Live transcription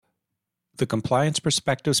The Compliance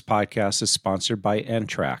Perspectives podcast is sponsored by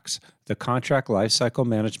Ntrax, the contract lifecycle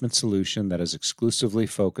management solution that is exclusively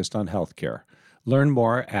focused on healthcare. Learn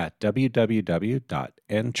more at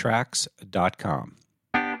www.ntrax.com.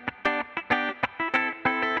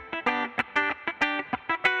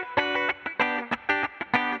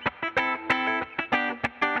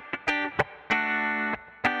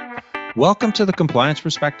 Welcome to the Compliance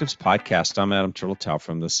Perspectives podcast. I'm Adam Turteltaub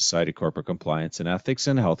from the Society of Corporate Compliance and Ethics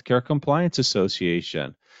and Healthcare Compliance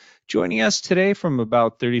Association. Joining us today from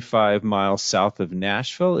about 35 miles south of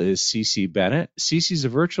Nashville is Sese Bennett. Sese's a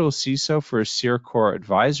virtual CISO for CereCore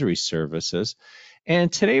Advisory Services.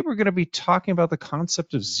 And today we're going to be talking about the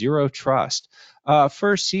concept of zero trust.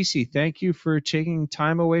 First, Sese, thank you for taking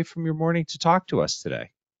time away from your morning to talk to us today.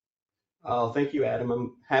 Oh, thank you, Adam.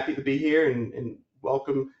 I'm happy to be here and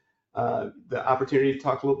welcome the opportunity to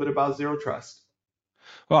talk a little bit about zero trust.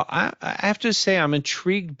 Well, I have to say I'm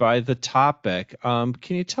intrigued by the topic. Can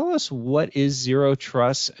you tell us what is zero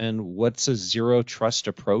trust and what's a zero trust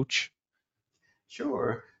approach?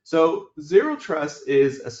 Sure. So zero trust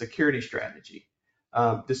is a security strategy.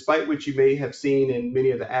 Despite what you may have seen in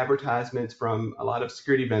many of the advertisements from a lot of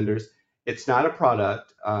security vendors, it's not a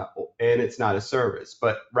product and it's not a service,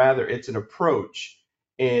 but rather it's an approach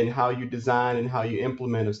in how you design and how you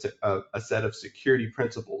implement a set of security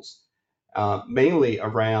principles, mainly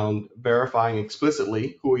around verifying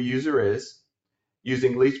explicitly who a user is,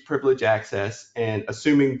 using least privilege access, and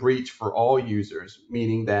assuming breach for all users,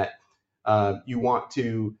 meaning that you want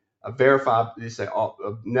to verify, they say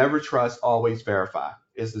never trust, always verify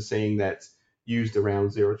is the saying that's used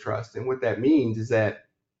around zero trust. And what that means is that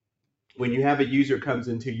when you have a user comes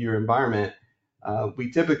into your environment,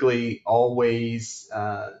 we typically always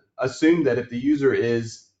assume that if the user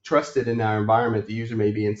is trusted in our environment, the user may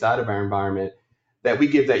be inside of our environment, that we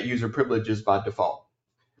give that user privileges by default.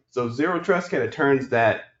 So zero trust kind of turns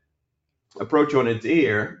that approach on its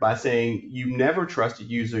ear by saying you never trust a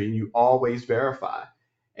user and you always verify.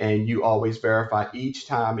 And you always verify each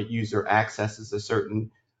time a user accesses a certain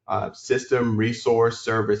system, resource,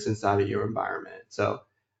 service inside of your environment. So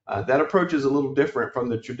that approach is a little different from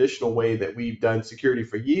the traditional way that we've done security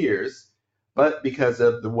for years, but because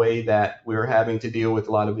of the way that we're having to deal with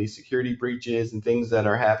a lot of these security breaches and things that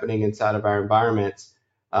are happening inside of our environments,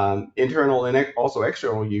 internal and also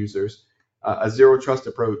external users, a zero trust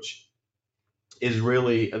approach is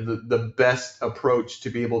really the best approach to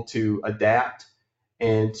be able to adapt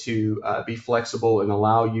and to be flexible and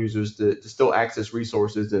allow users to still access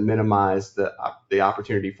resources and minimize the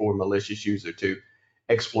opportunity for a malicious user to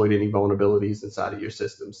exploit any vulnerabilities inside of your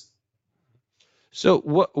systems. So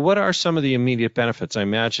what are some of the immediate benefits? I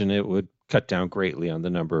imagine it would cut down greatly on the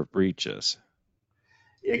number of breaches.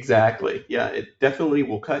 Exactly. Yeah, it definitely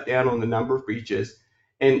will cut down on the number of breaches,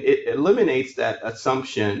 and it eliminates that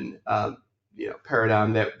assumption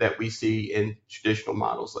paradigm that we see in traditional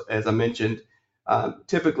models. As I mentioned,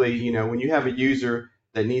 typically, when you have a user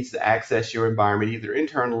that needs to access your environment either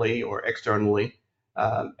internally or externally,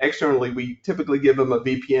 we typically give them a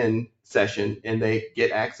VPN session and they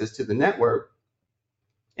get access to the network.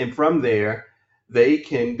 And from there, they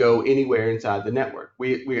can go anywhere inside the network.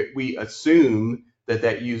 We assume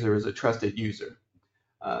that user is a trusted user.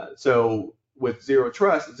 So with zero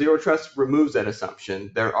trust removes that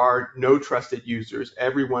assumption. There are no trusted users.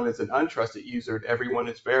 Everyone is an untrusted user, and everyone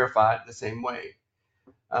is verified the same way.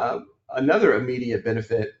 Another immediate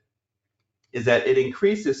benefit is that it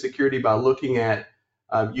increases security by looking at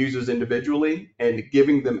users individually and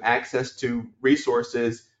giving them access to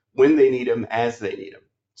resources when they need them, as they need them.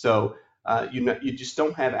 So you just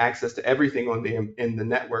don't have access to everything in the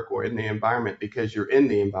network or in the environment because you're in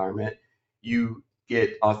the environment. You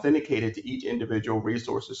get authenticated to each individual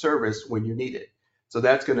resource or service when you need it. So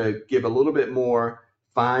that's going to give a little bit more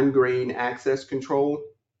fine-grained access control,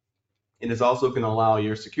 and it's also going to allow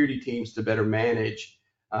your security teams to better manage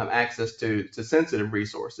access to sensitive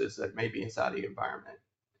resources that may be inside the environment.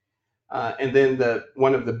 And then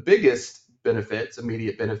one of the biggest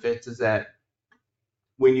immediate benefits, is that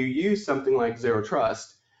when you use something like zero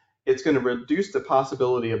trust, it's going to reduce the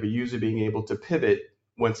possibility of a user being able to pivot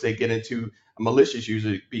once they get into a malicious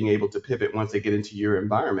user being able to pivot once they get into your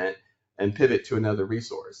environment and pivot to another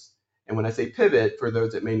resource. And when I say pivot, for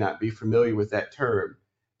those that may not be familiar with that term,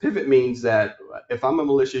 pivot means that if I'm a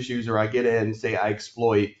malicious user, I get in, say I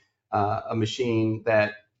exploit a machine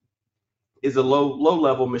that is a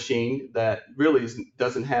low-level machine that really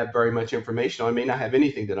doesn't have very much information. I may not have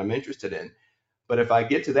anything that I'm interested in. But if I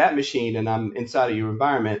get to that machine and I'm inside of your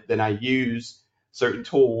environment, then I use certain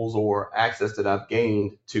tools or access that I've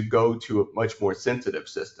gained to go to a much more sensitive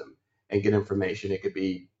system and get information. It could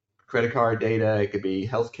be credit card data, it could be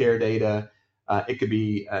healthcare data, it could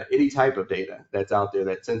be any type of data that's out there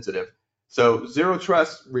that's sensitive. So zero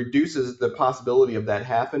trust reduces the possibility of that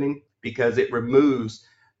happening because it removes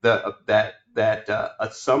that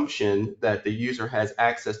assumption that the user has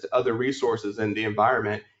access to other resources in the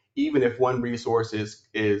environment, even if one resource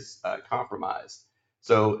is compromised.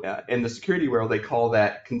 So in the security world, they call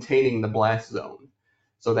that containing the blast zone.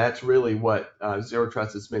 So that's really what zero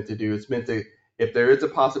trust is meant to do. It's meant to, if there is a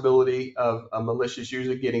possibility of a malicious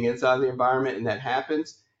user getting inside the environment and that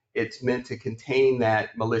happens, it's meant to contain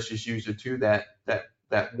that malicious user to that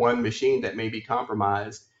one machine that may be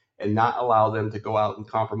compromised and not allow them to go out and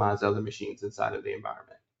compromise other machines inside of the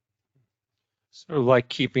environment. Sort of like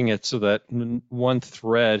keeping it so that one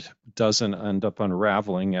thread doesn't end up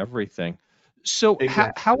unraveling everything. So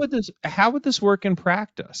Exactly. how would this work in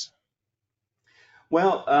practice?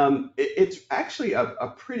 Well, it's actually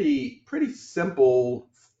a pretty simple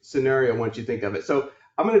scenario once you think of it. So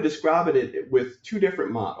I'm going to describe it with two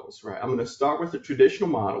different models, right? I'm going to start with the traditional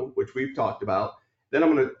model, which we've talked about. Then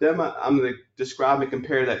I'm going to describe and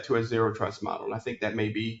compare that to a zero trust model. And I think that may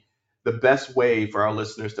be the best way for our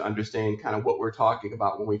listeners to understand kind of what we're talking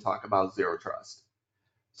about when we talk about zero trust.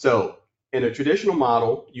 So in a traditional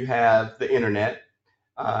model, you have the internet,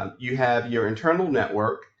 you have your internal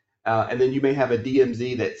network, and then you may have a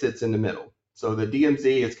DMZ that sits in the middle. So the DMZ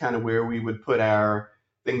is kind of where we would put our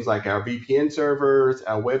things like our VPN servers,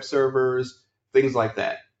 our web servers, things like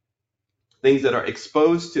that. Things that are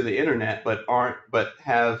exposed to the internet but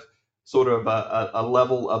have sort of a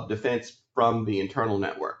level of defense from the internal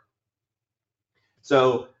network.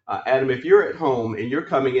 So Adam, if you're at home and you're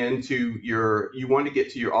coming into you want to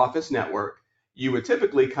get to your office network, you would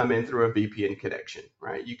typically come in through a VPN connection,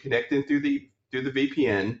 right? You connect in through the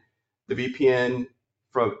VPN. The VPN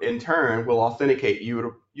from in turn will authenticate you.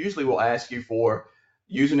 It usually will ask you for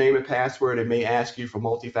username and password. It may ask you for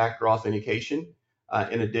multi-factor authentication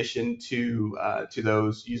in addition to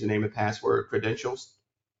those username and password credentials.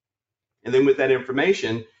 And then with that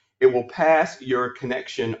information, it will pass your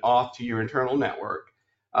connection off to your internal network.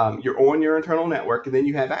 You're on your internal network, and then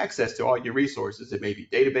you have access to all your resources. It may be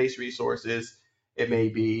database resources, it may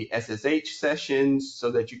be SSH sessions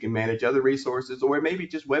so that you can manage other resources, or it may be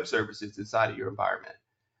just web services inside of your environment.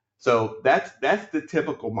 So that's the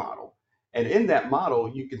typical model. And in that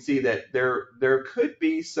model, you can see that there could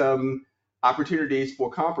be some opportunities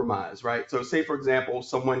for compromise, right? So say, for example,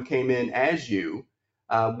 someone came in as you.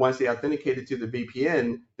 Once they authenticated to the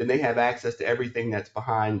VPN, then they have access to everything that's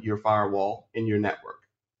behind your firewall in your network.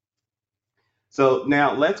 So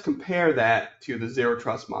now let's compare that to the zero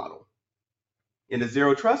trust model. In the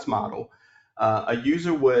zero trust model, a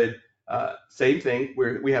user would, same thing,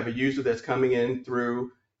 where we have a user that's coming in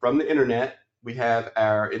from the internet, we have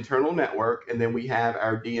our internal network, and then we have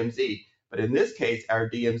our DMZ. But in this case, our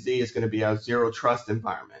DMZ is going to be our zero trust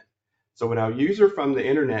environment. So when our user from the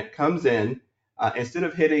internet comes in, instead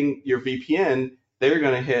of hitting your VPN, they're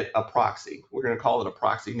going to hit a proxy. We're going to call it a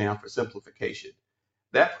proxy now for simplification.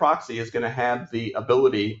 That proxy is going to have the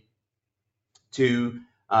ability to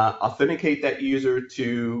authenticate that user,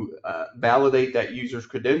 to validate that user's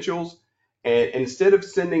credentials. And instead of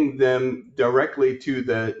sending them directly to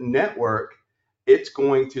the network, it's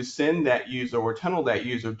going to send that user or tunnel that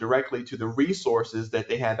user directly to the resources that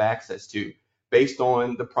they have access to based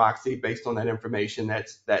on the proxy, based on that information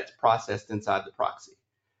that's processed inside the proxy.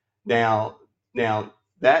 Now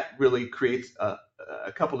that really creates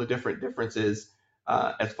a couple of differences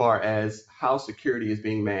as far as how security is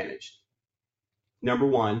being managed. Number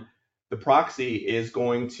one, the proxy is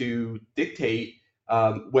going to dictate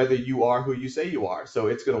whether you are who you say you are. So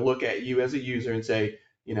it's going to look at you as a user and say,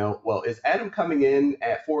 well, is Adam coming in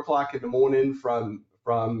at 4 o'clock in the morning from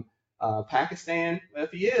Pakistan? Well,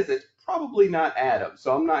 if he is, it's probably not Adam.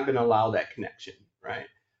 So I'm not going to allow that connection, right?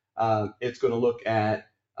 It's going to look at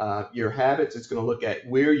your habits. It's going to look at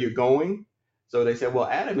where you're going. So they said, well,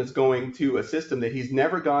 Adam is going to a system that he's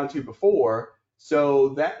never gone to before.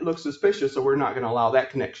 So that looks suspicious. So we're not going to allow that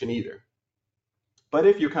connection either. But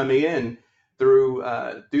if you're coming in through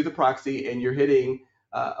the proxy and you're hitting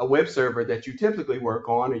a web server that you typically work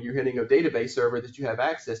on, or you're hitting a database server that you have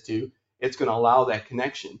access to, it's going to allow that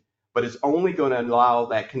connection. But it's only going to allow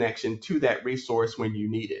that connection to that resource when you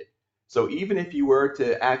need it. So even if you were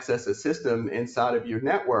to access a system inside of your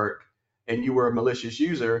network and you were a malicious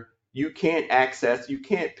user, you can't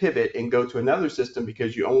pivot and go to another system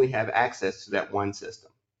because you only have access to that one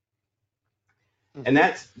system. And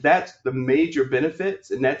that's the major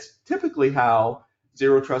benefits, and that's typically how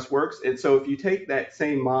zero trust works. And so if you take that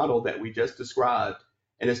same model that we just described,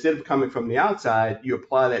 and instead of coming from the outside, you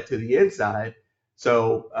apply that to the inside.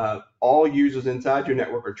 So all users inside your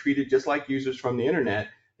network are treated just like users from the internet.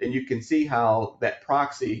 Then you can see how that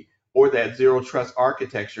proxy or that zero trust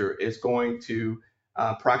architecture is going to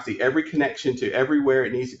proxy every connection to everywhere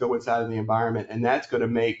it needs to go inside of the environment. And that's going to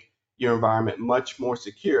make your environment much more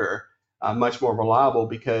secure, much more reliable,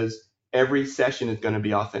 because every session is going to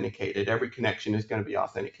be authenticated. Every connection is going to be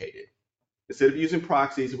authenticated. Instead of using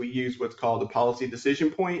proxies, we use what's called the policy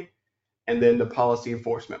decision point and then the policy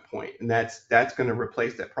enforcement point. And that's going to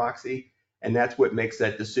replace that proxy. And that's what makes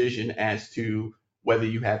that decision as to whether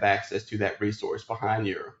you have access to that resource behind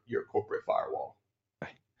your corporate firewall.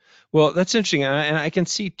 Well, that's interesting. And I can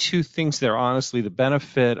see two things there, honestly. The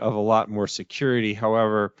benefit of a lot more security.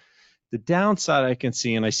 However, the downside I can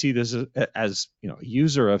see, and I see this as a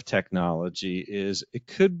user of technology, is it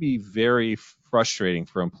could be very frustrating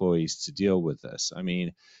for employees to deal with this. I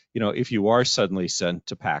mean, if you are suddenly sent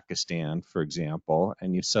to Pakistan, for example,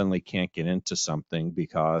 and you suddenly can't get into something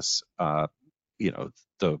because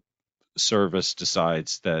the service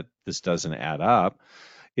decides that this doesn't add up,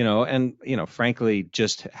 and frankly,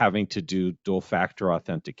 just having to do dual factor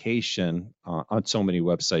authentication on so many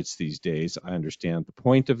websites these days, I understand the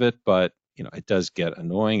point of it, but it does get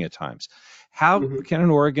annoying at times. How Mm-hmm. can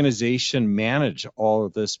an organization manage all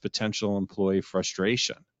of this potential employee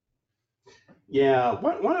frustration? Yeah,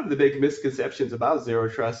 one of the big misconceptions about zero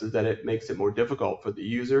trust is that it makes it more difficult for the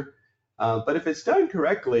user. But if it's done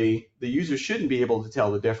correctly, the user shouldn't be able to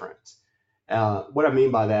tell the difference. What I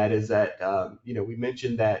mean by that is that we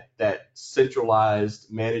mentioned that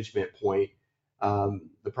centralized management point,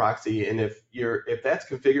 the proxy, and if that's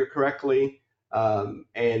configured correctly, and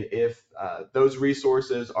if those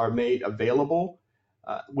resources are made available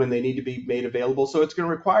when they need to be made available, so it's going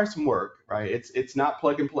to require some work, right? It's not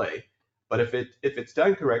plug and play. But if it's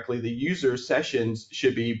done correctly, the user sessions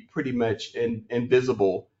should be pretty much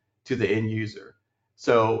invisible to the end user.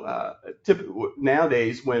 So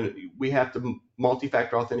nowadays, when we have to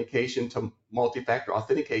multi-factor authentication to multi-factor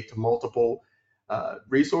authenticate to multiple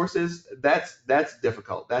resources, that's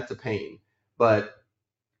difficult. That's a pain. But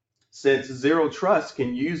since zero trust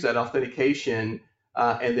can use that authentication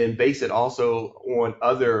and then base it also on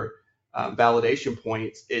other validation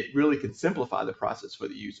points, it really can simplify the process for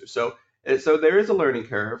the user. So there is a learning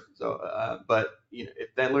curve. But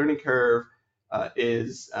if that learning curve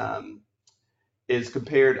is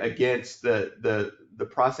compared against the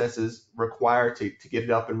processes required to get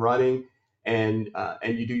it up and running, and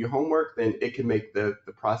you do your homework, then it can make the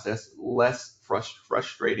process less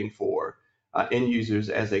frustrating for end users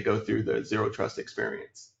as they go through the zero trust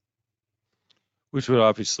experience. Which would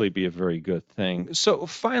obviously be a very good thing. So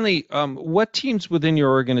finally, what teams within your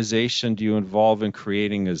organization do you involve in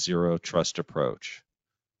creating a zero trust approach?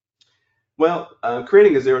 Well,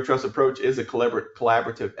 creating a zero trust approach is a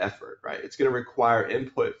collaborative effort, right? It's going to require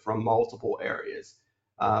input from multiple areas.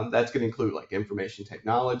 That's going to include like information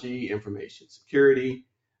technology, information security,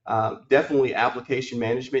 definitely application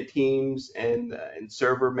management teams and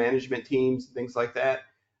server management teams, things like that.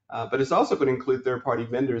 But it's also going to include third-party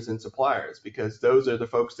vendors and suppliers, because those are the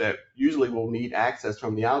folks that usually will need access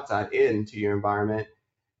from the outside into your environment.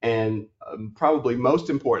 And probably most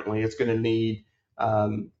importantly,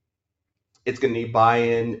 um, it's going to need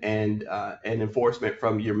buy-in and enforcement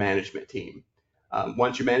from your management team.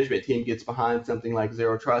 Once your management team gets behind something like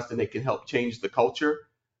zero trust, then it can help change the culture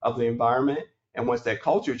of the environment. And once that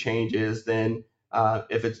culture changes, then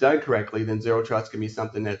if it's done correctly, then zero trust can be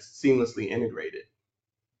something that's seamlessly integrated.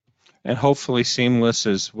 And hopefully seamless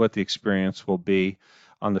is what the experience will be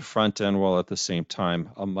on the front end, while at the same time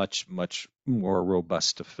a much, much more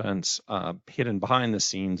robust defense hidden behind the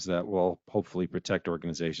scenes that will hopefully protect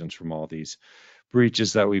organizations from all these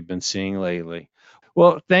breaches that we've been seeing lately.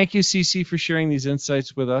 Well, thank you, Cece, for sharing these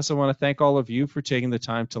insights with us. I want to thank all of you for taking the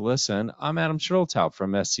time to listen. I'm Adam Turteltaub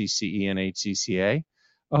from SCCE and HCCA.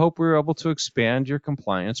 I hope we were able to expand your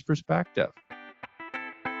compliance perspective.